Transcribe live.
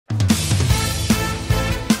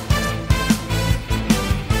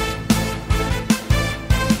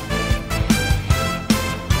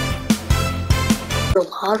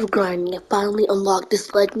lot of grinding. I finally unlocked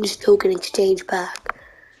this Legends Token Exchange pack.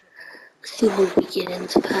 Let's see what we get in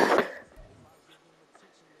this pack.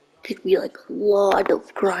 Took me like a lot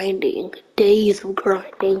of grinding. Days of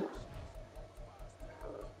grinding.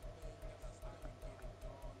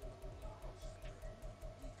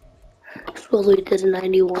 Supposedly we did the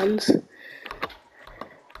 91s.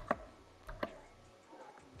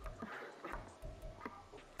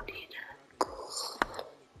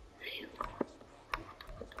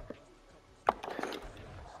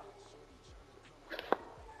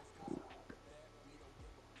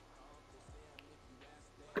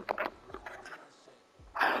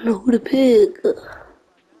 I don't know who to pick.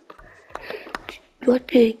 Do I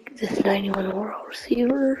take this 91 overall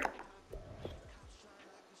receiver?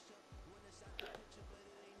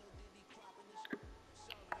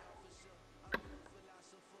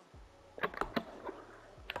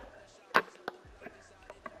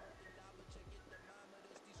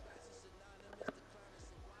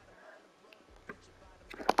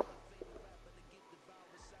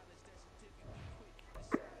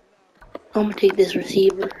 I'm gonna take this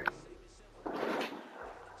receiver.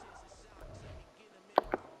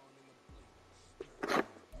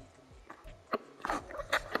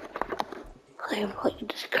 I am probably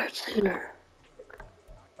this card sooner.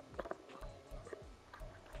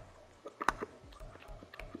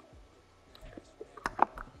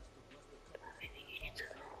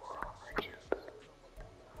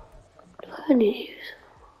 I need to use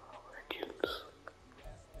Legends.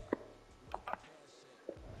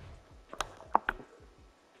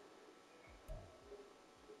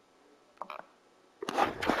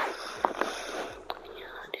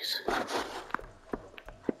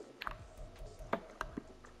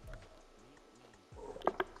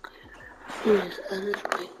 Yes, that is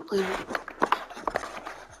right.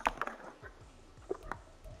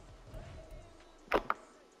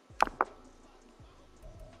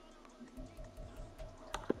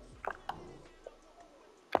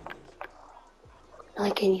 I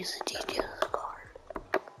can use the details card.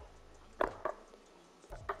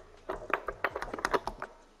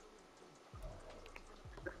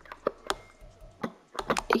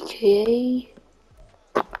 AKA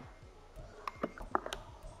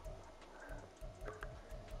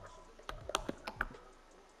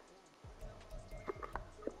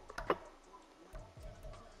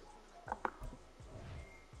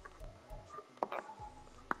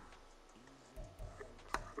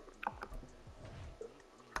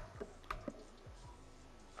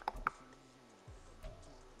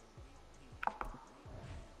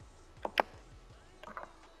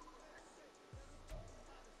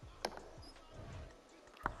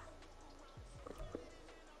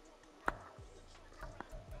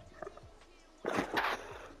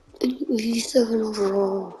V7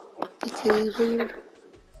 overall. AKA weird.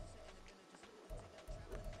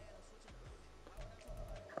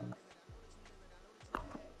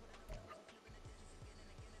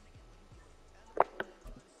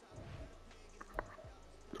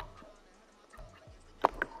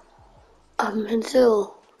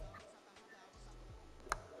 Until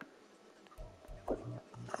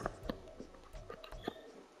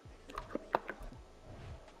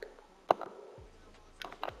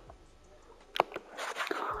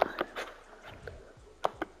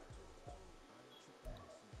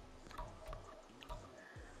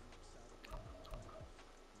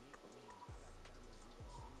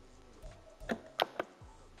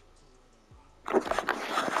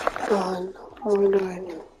on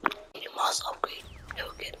grinding. Moss upgrade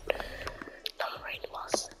token. Number 8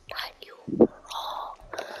 moss. Not you. Oh,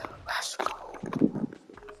 let's go.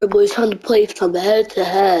 Everybody's trying to play some head to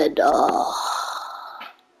head.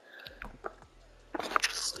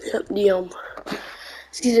 Yep,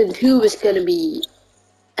 season 2 is gonna be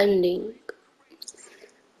ending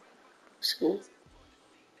soon.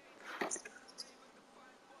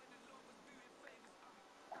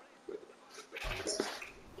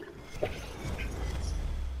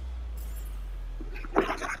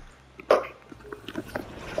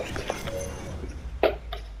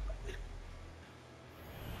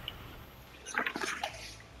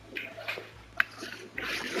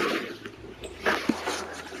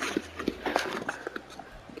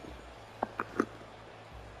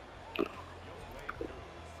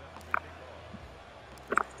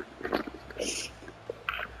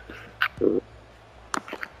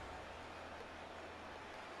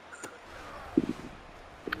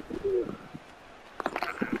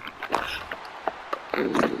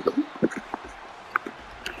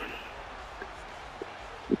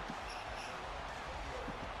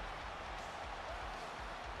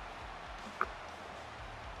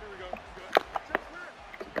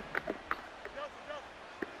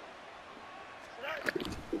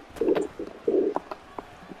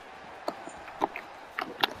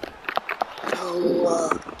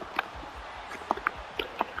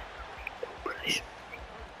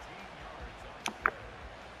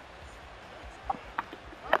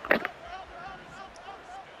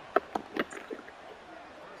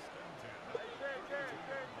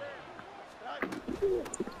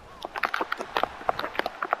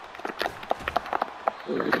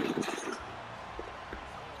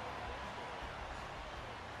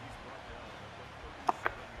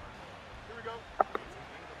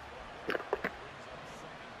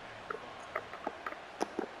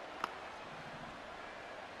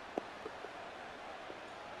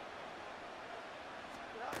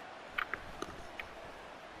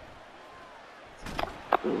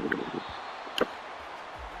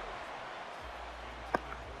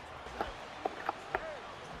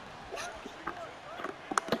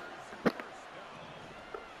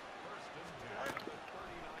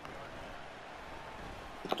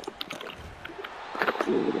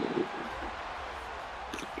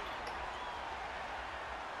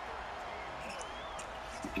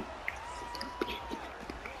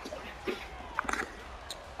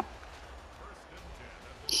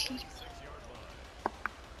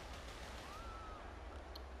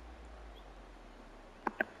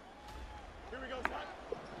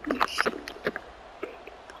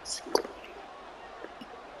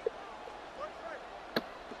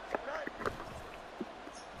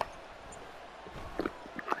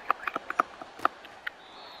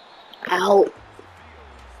 Out.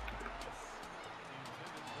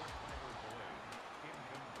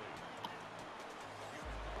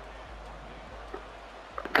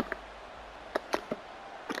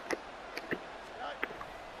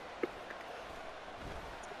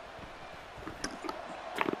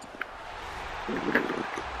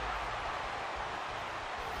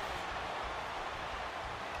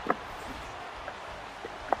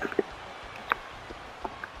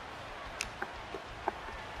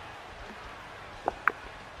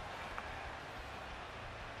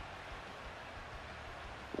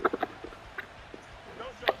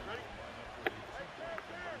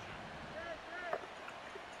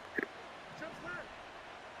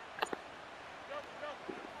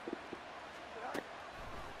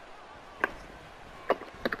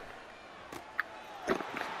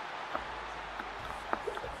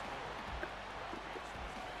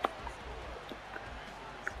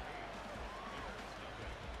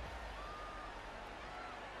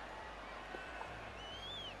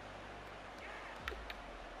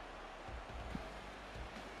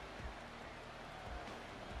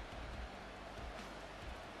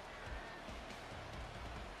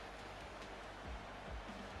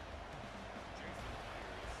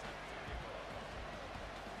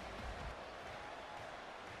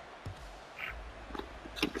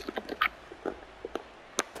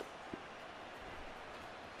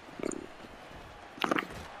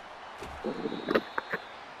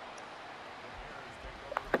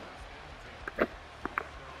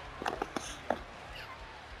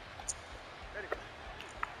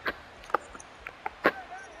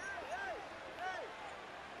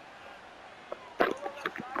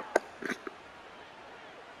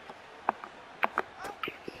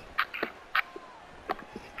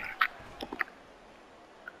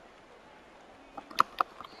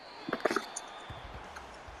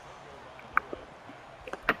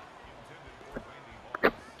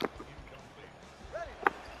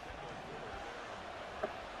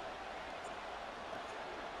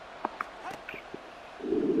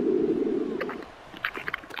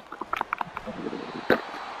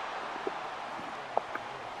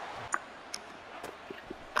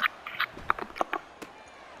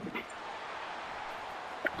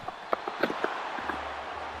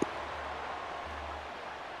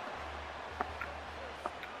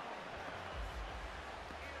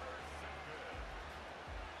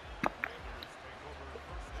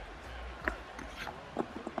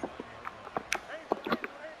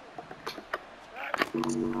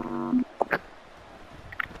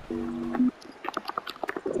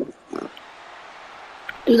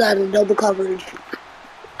 Do that in double coverage.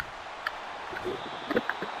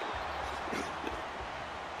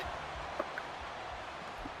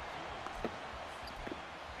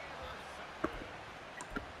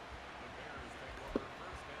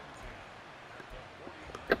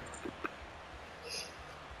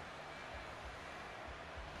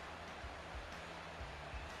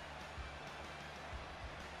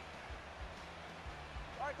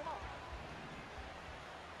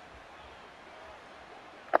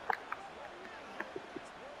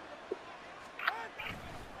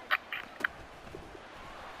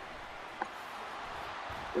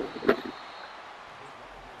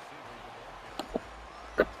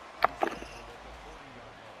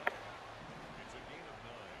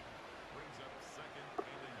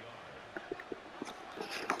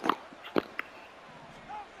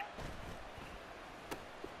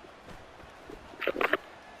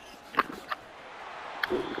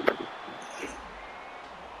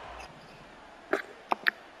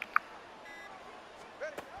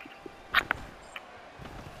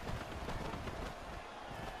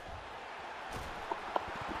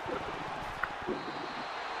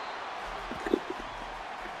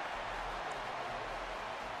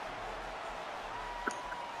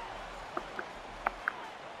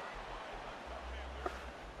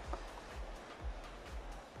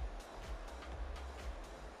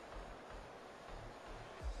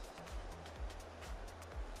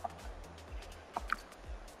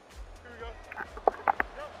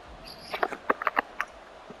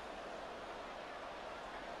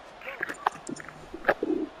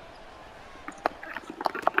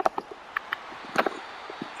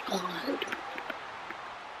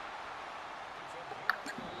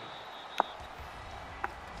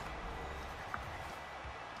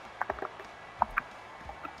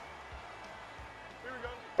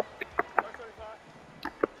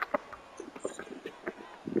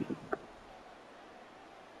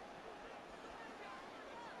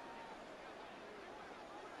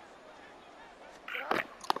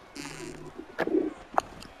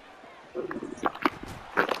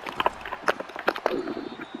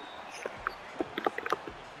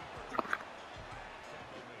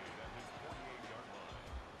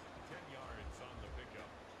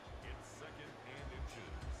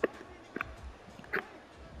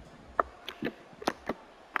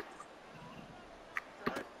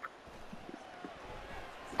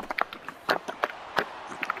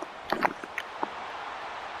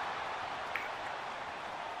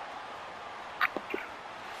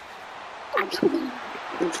 I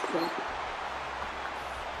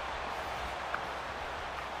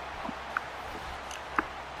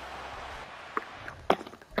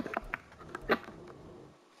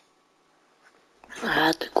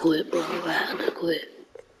had to quit, bro. I had to quit.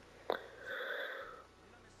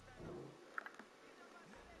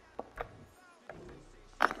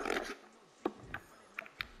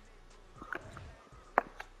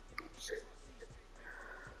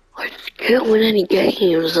 I just can't win any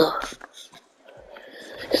games.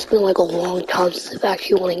 It's been like a long time since I've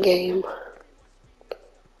actually won a game.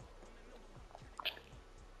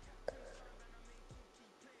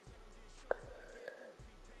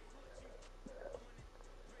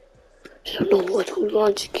 I don't know what's going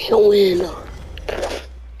on, just can't win.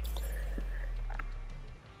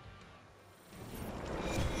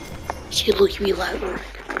 Shit, look, you be light work.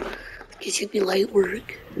 It should be light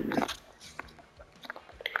work.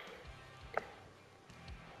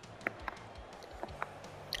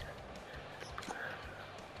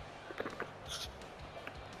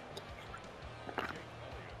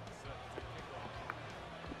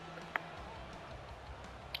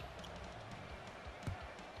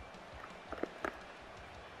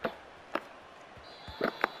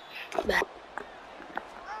 Back.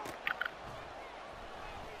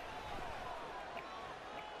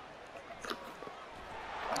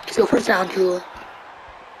 Let's go first down, Tua.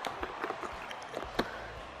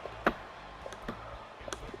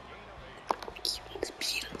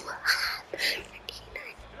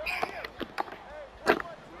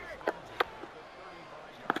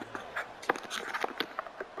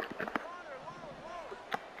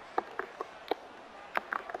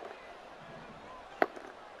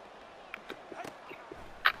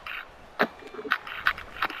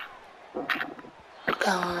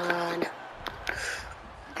 God.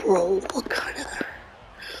 Bro, what kind of...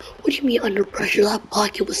 What do you mean under pressure? That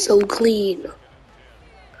pocket was so clean.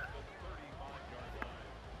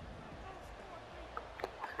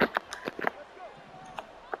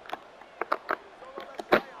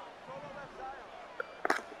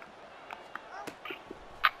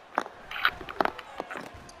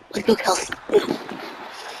 Let's go, Kelsey.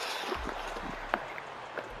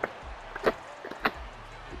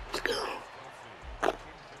 Let's go.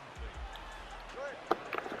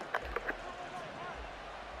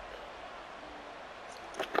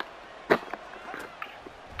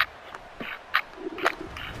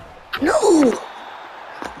 No!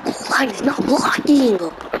 Line is not blocking.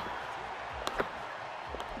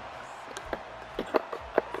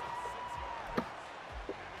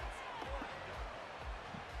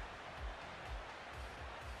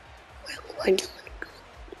 Line is letting go.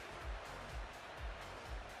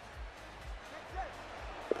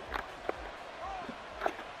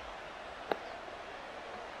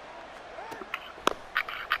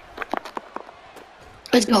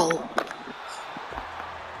 Let's go.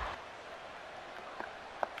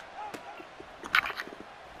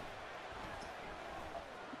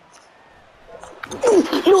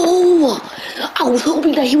 No! I was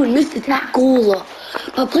hoping that he would miss the tackle.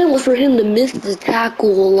 My plan was for him to miss the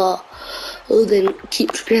tackle, then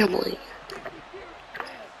keep scrambling.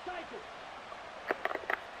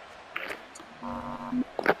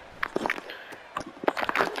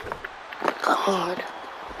 God.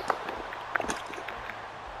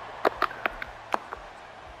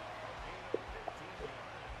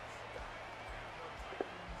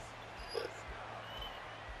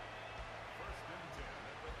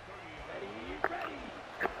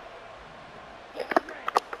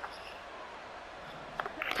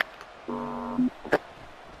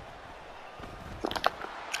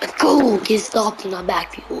 Let's go! Get stopped in our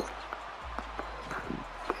backfield.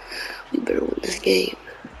 We better win this game.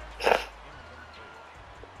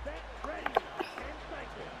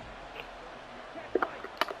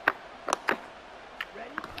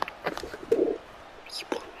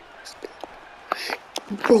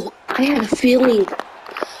 Bro, I had a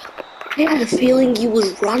feeling he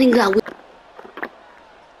was running that way.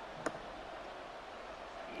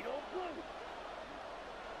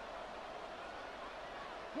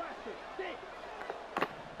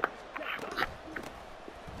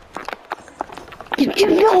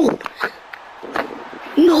 No!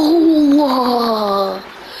 No!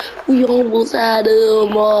 We almost had him.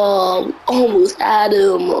 We almost had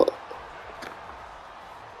him. We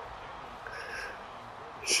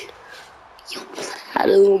almost had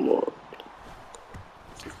him.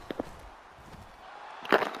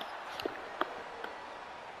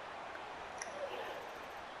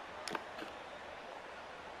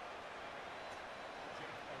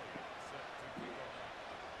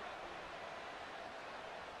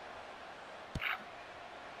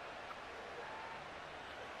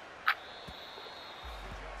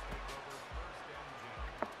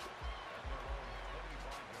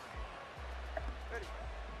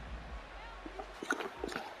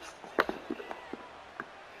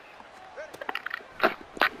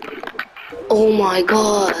 Oh my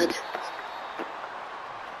god.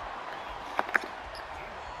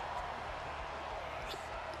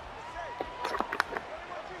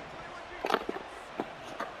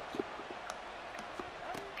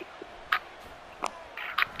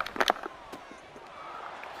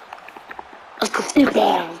 Let's go sit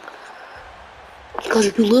down. Because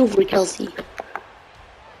you're too little for Kelsey.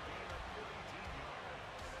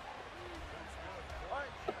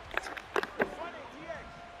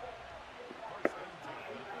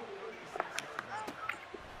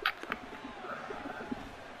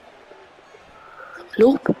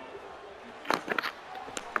 Nope.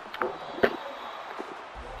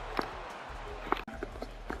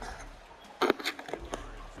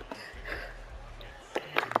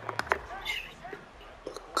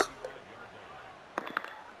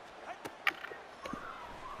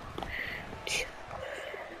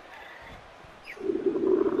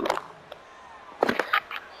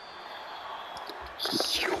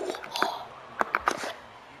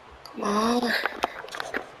 Come on.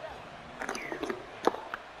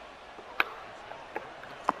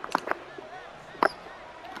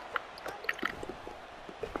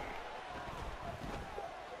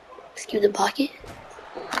 Excuse the pocket.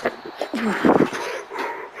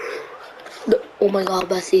 Oh my god, I'm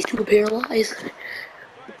about to say he's too paralyzed.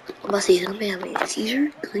 I'm about to say he's gonna have a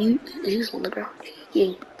seizure because he's on the ground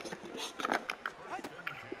shaking.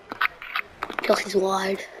 Kelsey's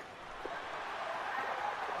wide.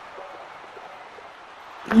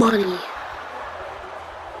 Money.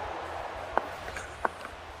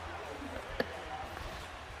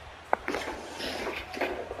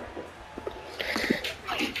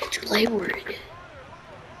 Too late word.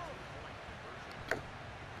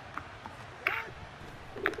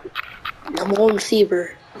 Number one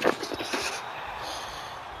receiver.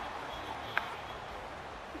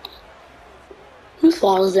 Whose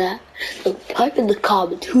fault is that? Type in the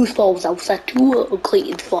comments whose fault was that? Was that Tua or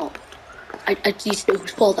Clayton's fault? I just know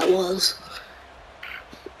whose fault that was.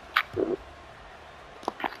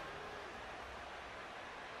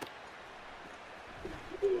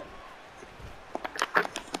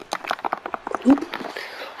 Oop.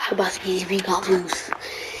 How about these we got loose?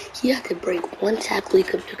 He had to break one tackle, he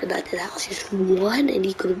could have taken that to the house. Just one, and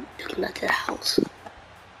he could have taken that to the house.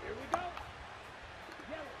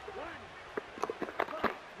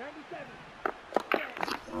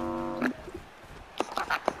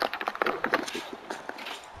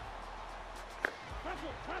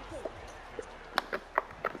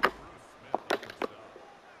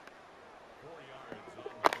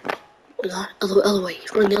 Other way.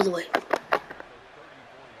 He's running the other way.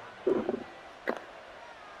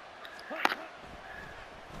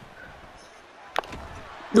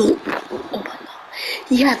 No. Oh my god.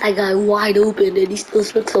 He had that guy wide open and he still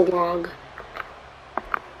took so long.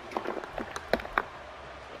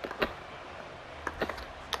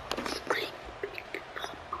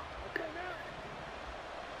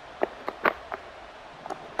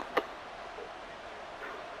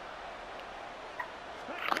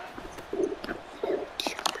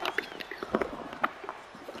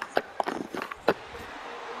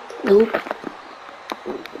 Nope.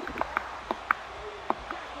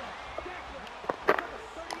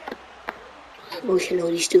 Motion, know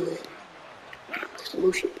what he's doing. There's the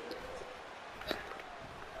motion.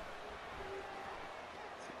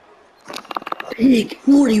 Pig,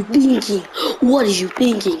 what are you thinking? What are you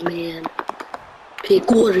thinking, man? Pig,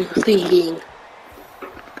 what are you thinking?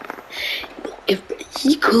 If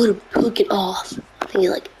he could have took it off, I think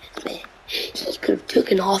like, man, he could have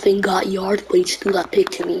taken off and got yards, but he still got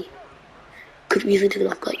picked to me. Could have easily taken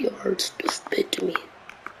off, got yards, just picked to me.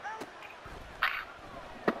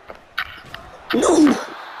 No!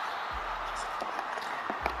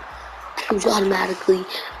 It was automatically.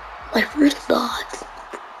 My first thought,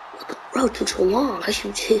 what the route took so long? I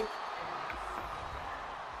should hit.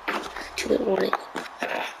 Too late warning.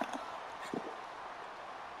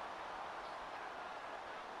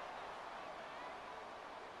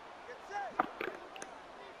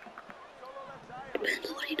 Depends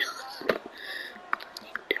on what he does.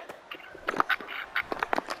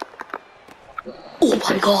 Oh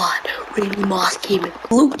my god! Randy Moss came in.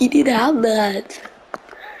 Look, he didn't have that.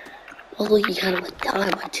 Although he kind of like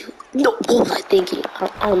died by two. No, what was I thinking? I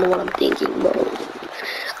don't know what I'm thinking, bro.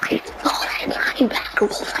 I thought linebacker, what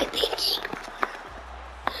was I thinking?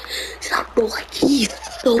 Bro, like he's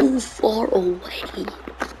so far away.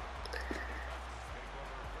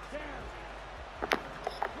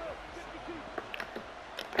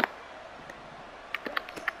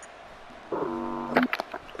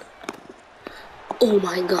 Oh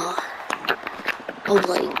my god. I was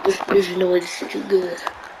like, there's no way this is good.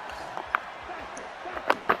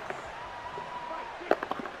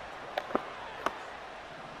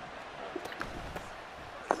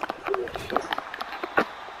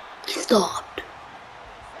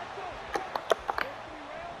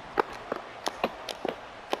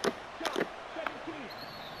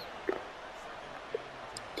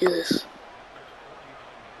 do this.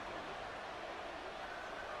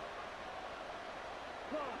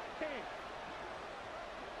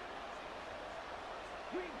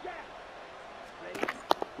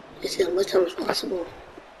 It's as much time as possible.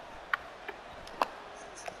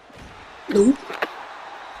 Nope.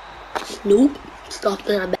 Nope. Stop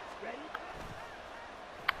that.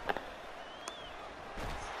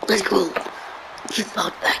 Let's go. Get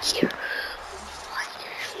back here.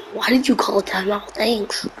 Why did you call timeout?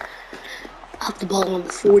 Thanks. I have the ball on the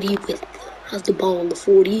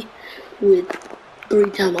 40 with 3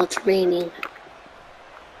 timeouts remaining.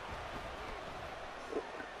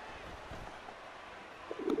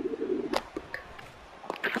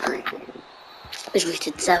 It's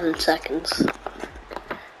wasted 7 seconds.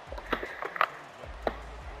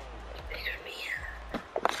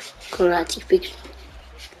 Congrats, you fixed.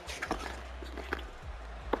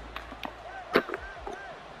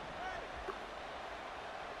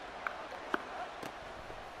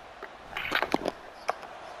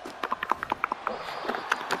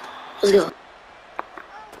 Let's go.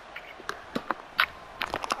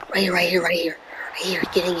 Right here. Get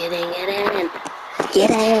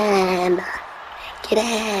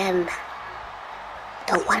in.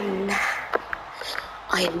 The one.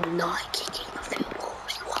 I am not kicking the field goal.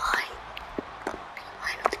 Why? I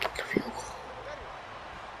don't kick the field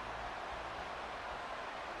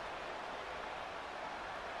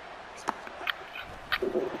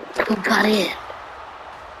goal. Who got in?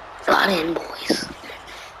 Got in, boys.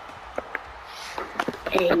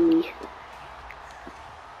 Hey.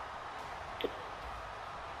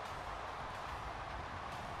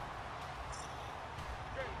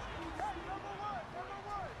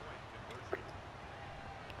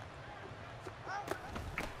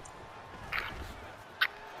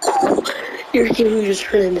 Your kid who just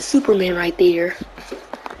turned into Superman right there.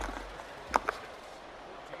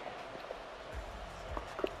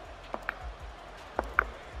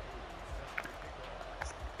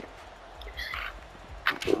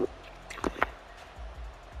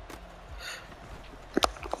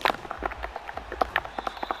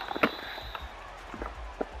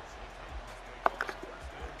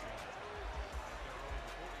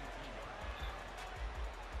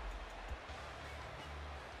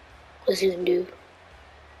 What's he gonna do?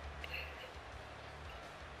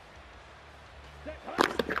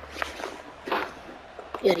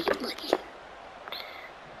 You gotta get lucky.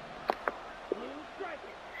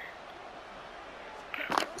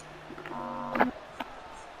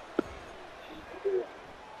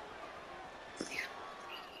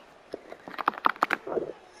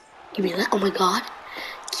 Give me that. Oh my god.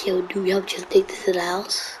 Yo, do we have to just take this to the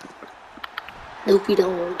house? Nope, we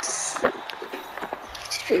don't.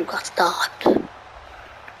 Stream got stopped.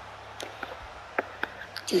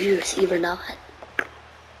 Do you receive or not?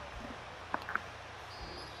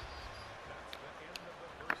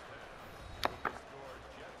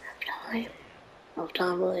 Half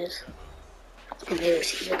time was. And they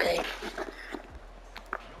receive, okay.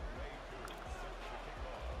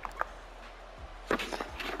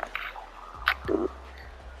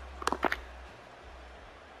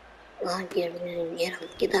 Well, get him.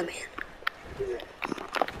 Get that man.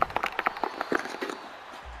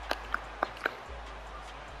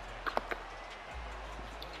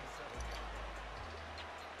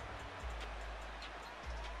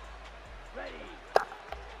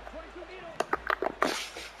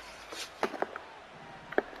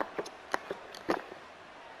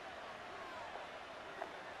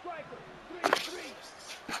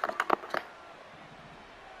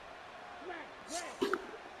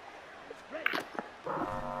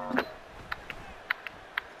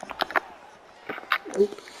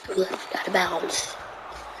 Oop, out of bounds.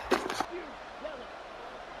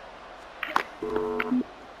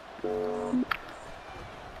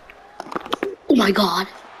 Oh my god.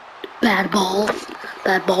 Bad ball.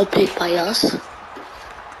 Bad ball picked by us.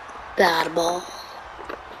 Bad ball.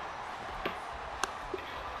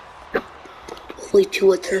 Hopefully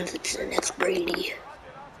Tua turns it to the next Brady.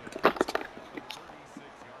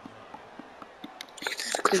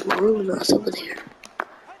 There's room in us over there.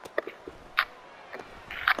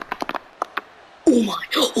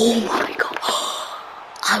 Oh my god.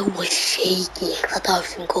 I was shaking. I thought I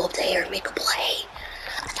was gonna go up there and make a play.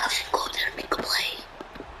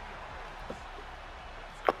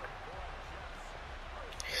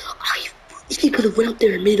 He could have went up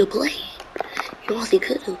there and made a play. He honestly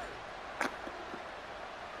could have.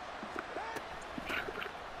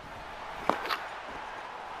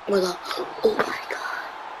 Oh my god.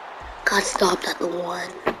 Got stopped at the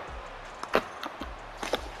 1.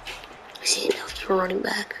 See, now you're running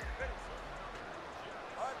back.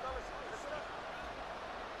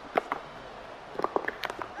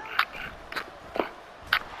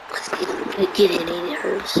 Get in, ain't it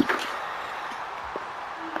hurts.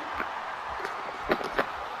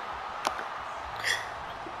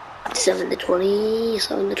 Seven to 20.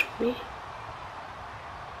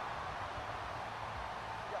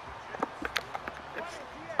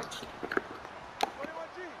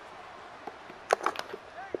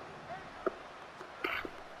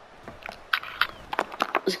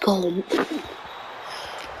 Let's go.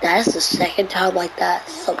 That's the second time like that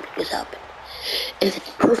something has happened. If it's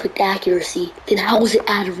perfect accuracy, then how is it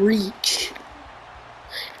out of reach?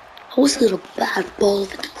 How is it a bad ball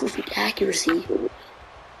if it's perfect accuracy?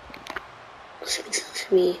 This makes sense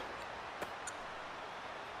to me.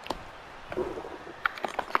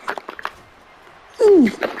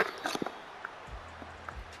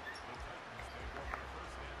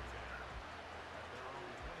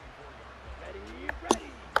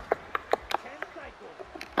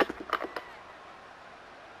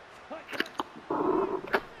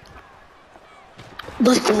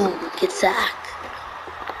 Let's go. Get sacked.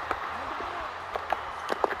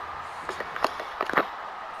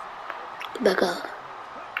 Back up.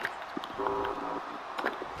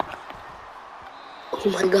 Oh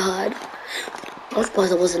my god. I was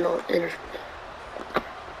surprised I wasn't on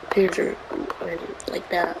injured like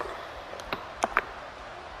that.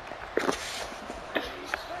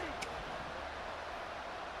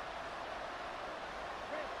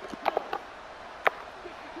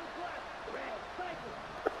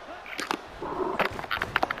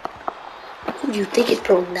 Who do you think is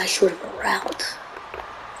throwing that short of a route?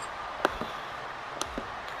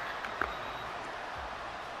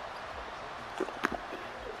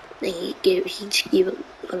 He gave him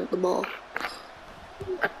the ball.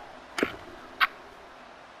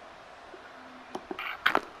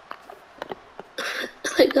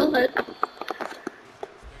 Oh my god.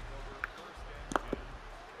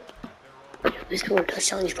 If he's going to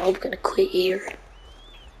touchdown, he's probably gonna quit here.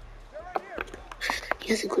 He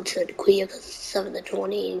hasn't quit to quit yet because it's 7 to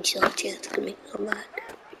 20 and still have a chance to make a comeback.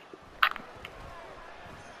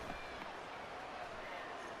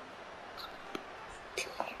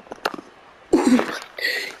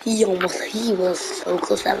 He was so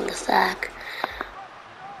close to having a sack.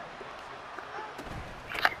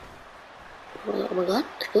 Oh my god,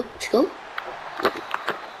 let's go.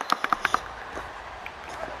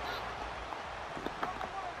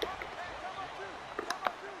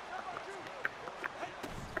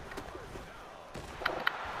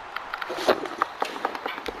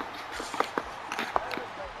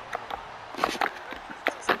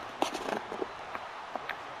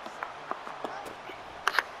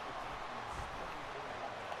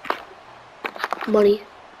 Money.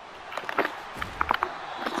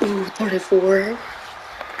 Ooh, 34.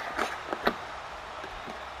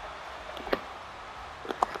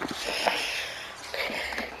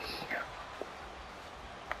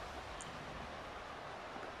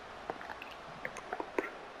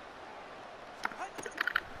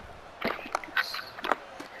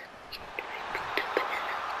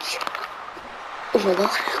 Oh my god.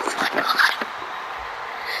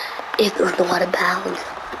 If there's no out of bounds.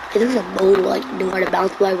 If there's a mode like no out of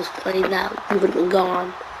bounds while I was playing that, we would have been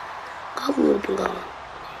gone. God, we would have been gone.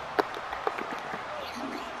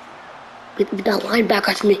 But that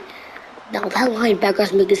linebacker's me. Now that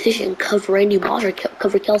linebacker's make a decision. Cover Randy Moss or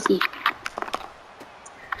cover Kelsey.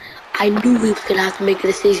 I knew he was gonna have to make a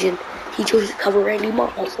decision. He chose to cover Randy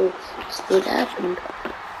Moss, so that's what happened.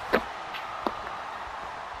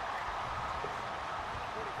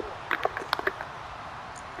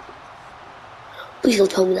 Please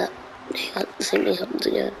don't tell me that the same thing happens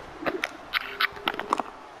again.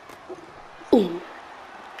 Ooh.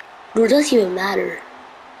 It doesn't even matter.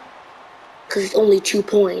 Because it's only 2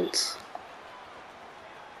 points.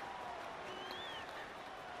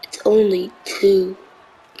 It's only 2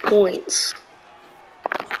 points.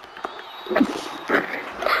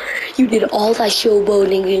 You did all that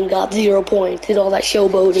showboating and got 0 points. Did all that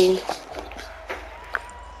showboating.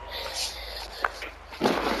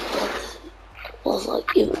 Well, it's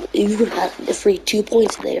like, you would have had the free 2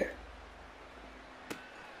 points there.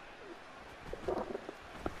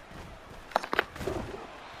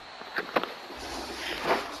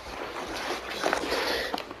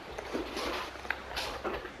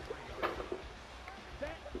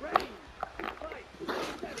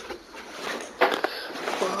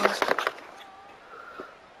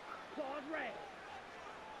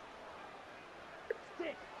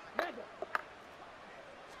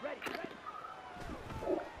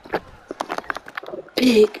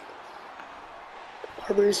 Big.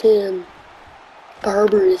 Barber is him.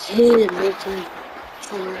 Victory.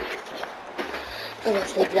 Alright. I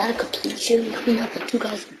was like, that a completion? We have like 2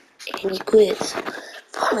 guys and he quits.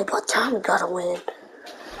 Finally, about time we gotta win.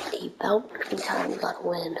 About time we gotta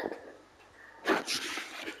win.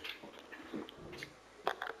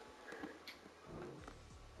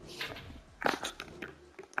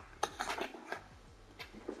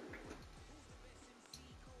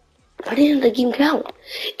 Why didn't the game count?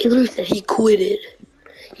 It literally said he quitted.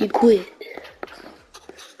 He quit.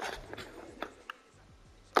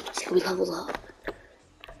 So we leveled up.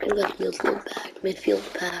 And we got a midfield back.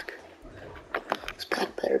 Midfield back. This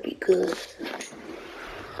pack better be good.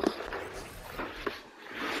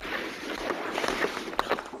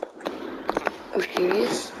 I'm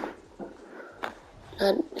serious.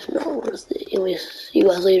 Not worth it. Anyways, see you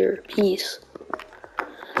guys later. Peace.